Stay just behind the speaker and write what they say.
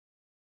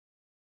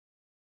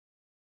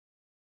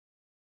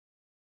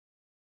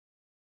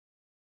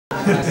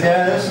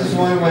Yeah, this is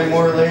one of my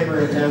more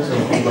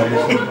labor-intensive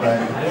devices, but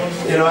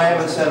you know, I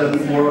haven't set a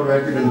world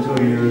record in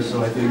 2 years,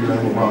 so I figured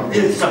I'm about.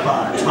 It's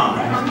about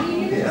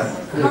time. Yeah.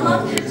 How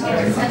long did it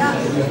take to set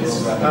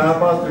up?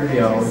 About 30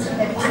 hours.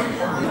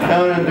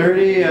 Down and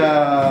dirty,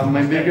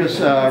 my biggest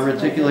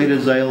reticulated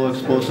zylo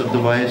explosive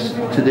device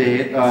to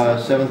date,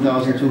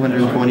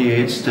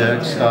 7,228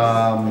 sticks,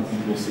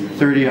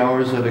 30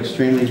 hours of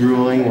extremely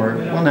grueling work.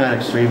 Well, not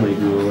extremely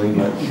grueling,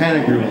 but kind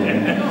of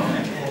grueling.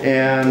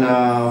 And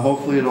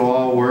hopefully it'll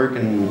all work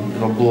and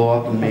it'll blow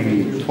up in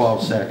maybe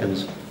 12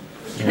 seconds.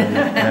 And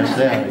that's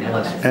that, I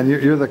guess. And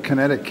you're the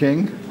Kinetic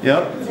King?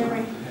 Yep.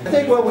 I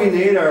think what we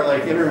need are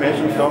like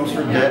intermission films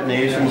for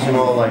detonations, you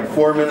know, like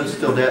 4 minutes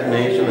till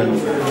detonation, and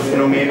you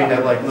know, maybe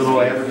have like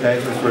little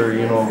advertisements for,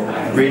 you know,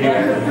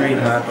 radioactive green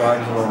hot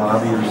dogs in the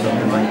lobby or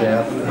something like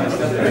that.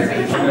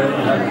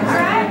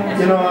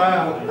 You know,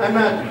 I'm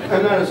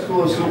not as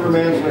cool as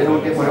Superman, so I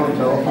don't get my own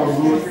telephone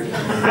booth.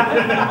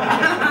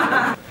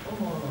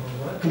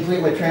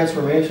 Complete my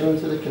transformation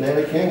into the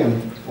Kinetic King,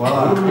 and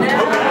voila.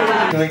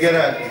 Can I get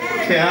a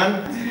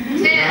 10?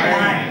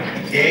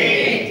 10, 9,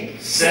 8,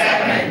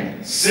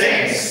 7,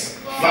 6,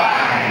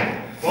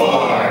 5,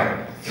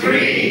 4,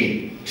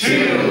 3,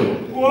 2,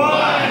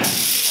 1.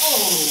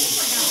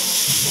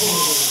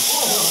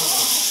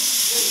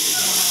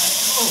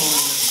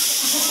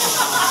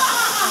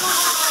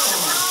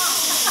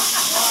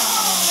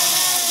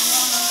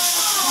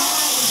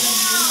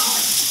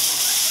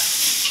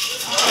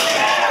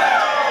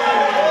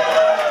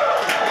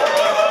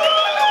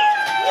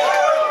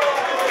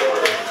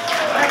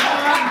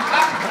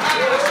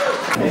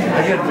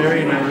 I get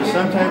very nervous.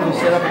 Sometimes we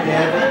set up a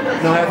gadget,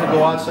 and I'll have to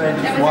go outside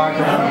and just walk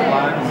around the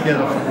block and get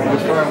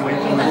as far away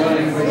from it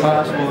as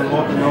possible and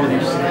hope to know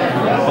these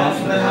bumps.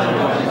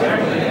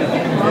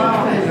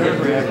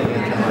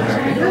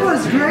 It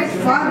was great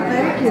fun,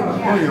 thank you.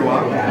 Oh, you're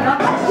welcome.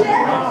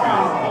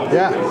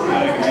 Yeah.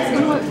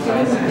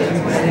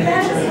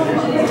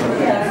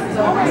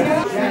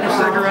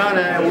 Stick around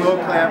and we'll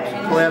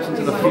collapse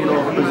into the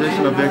fetal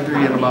position of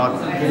victory in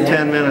about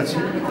 10 minutes.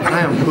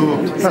 I am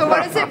pooped. So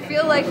what does it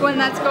feel like when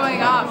that's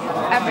going off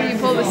after you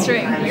pull the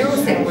string?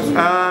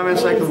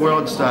 It's like the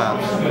world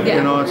stops. Yeah.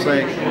 You know, it's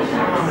like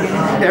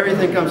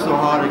everything comes to a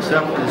halt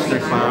except for the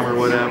stick bomb or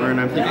whatever, and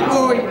I'm thinking,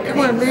 oh, come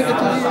on, make it to the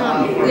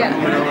end.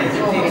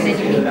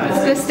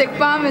 Yeah. The stick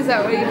bomb, is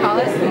that what you call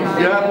it?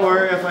 Yeah,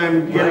 or if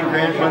I'm getting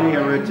grant money,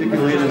 a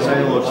reticulated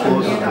zylo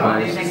explosive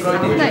device.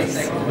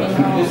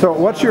 Nice. So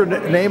what's your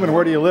name and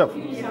where do you live?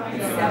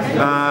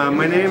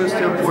 My name is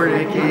Tim Ford,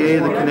 aka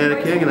the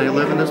Kinetic King, and I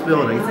live in this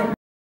building.